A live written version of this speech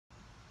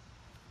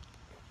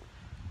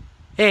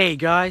Hey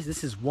guys,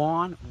 this is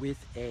Juan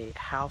with a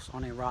House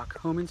on a Rock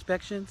Home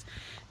Inspections,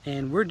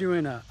 and we're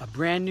doing a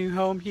brand new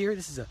home here.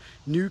 This is a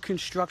new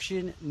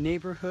construction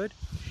neighborhood,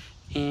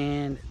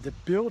 and the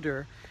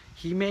builder,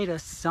 he made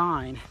us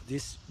sign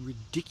this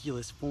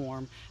ridiculous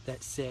form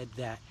that said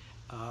that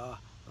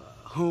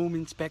home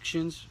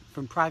inspections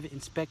from private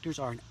inspectors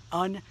are an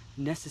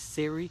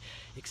unnecessary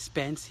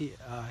expense.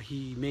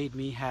 He made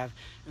me have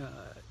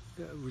a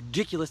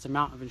ridiculous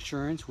amount of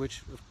insurance,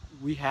 which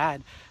we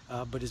had,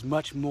 but is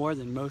much more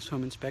than most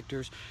home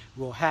inspectors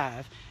will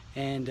have.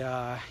 And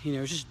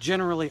it's just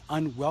generally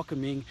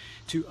unwelcoming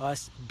to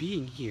us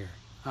being here.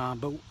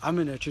 But I'm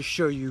going to just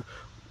show you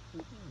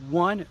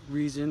one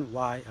reason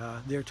why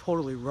they're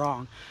totally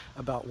wrong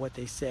about what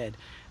they said.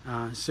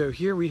 So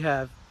here we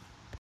have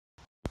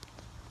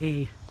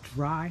a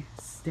dry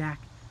stack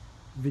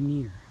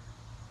veneer,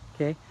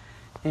 okay,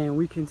 and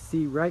we can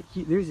see right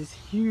here there's this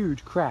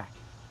huge crack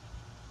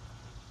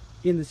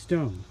in the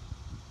stone,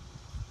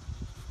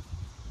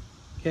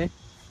 okay,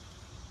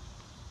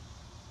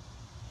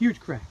 huge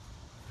crack.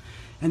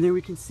 And then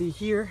we can see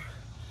here,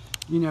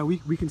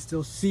 we can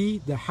still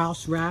see the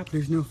house wrap.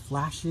 There's no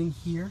flashing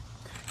here.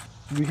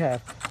 We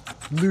have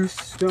loose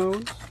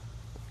stones.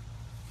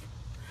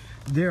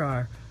 There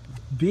are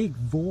big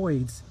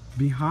voids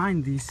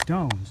behind these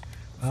stones.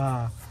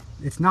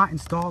 It's not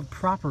installed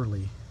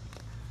properly.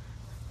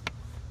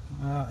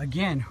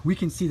 Again, we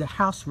can see the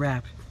house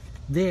wrap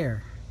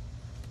there,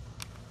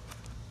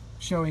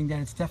 showing that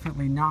it's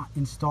definitely not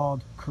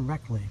installed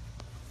correctly.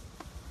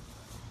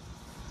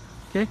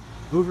 Okay,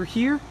 over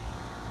here,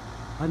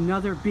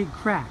 another big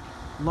crack,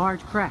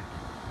 large crack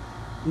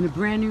in a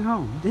brand new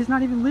home. It's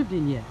not even lived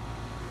in yet.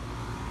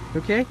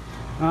 Okay,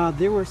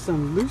 there were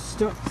some loose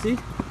stones. See,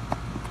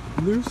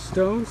 loose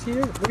stones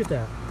here. Look at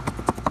that.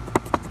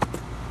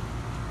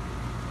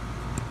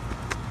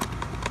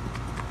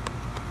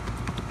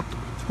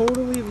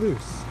 Totally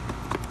loose.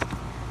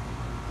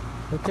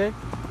 Okay.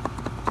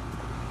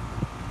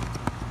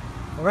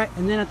 All right,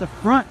 and then at the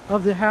front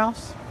of the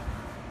house,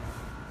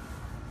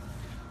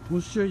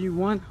 we'll show you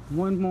one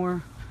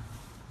more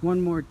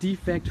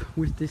defect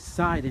with this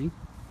siding.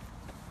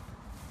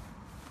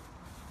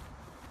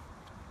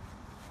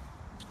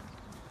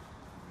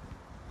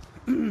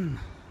 All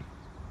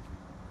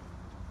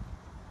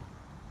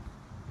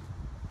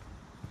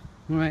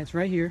right, it's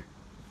right here.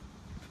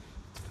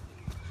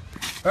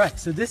 All right,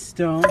 so this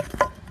stone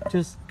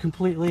just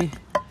completely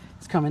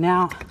is coming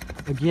out.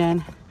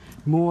 Again,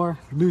 more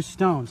loose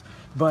stones.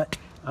 But,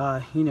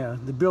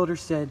 the builder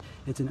said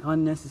it's an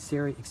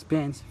unnecessary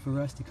expense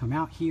for us to come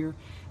out here,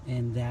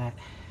 and that,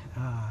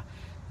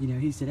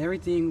 he said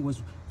everything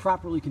was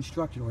properly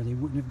constructed or they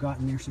wouldn't have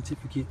gotten their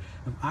certificate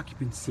of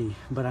occupancy.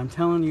 But I'm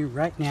telling you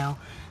right now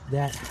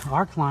that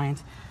our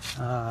client,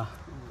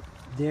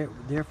 their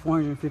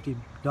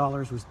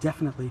 $450 was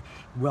definitely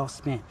well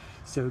spent.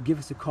 So give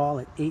us a call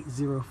at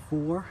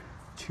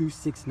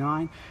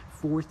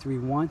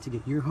 804-269-4331 to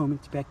get your home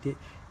inspected,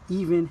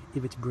 even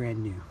if it's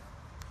brand new.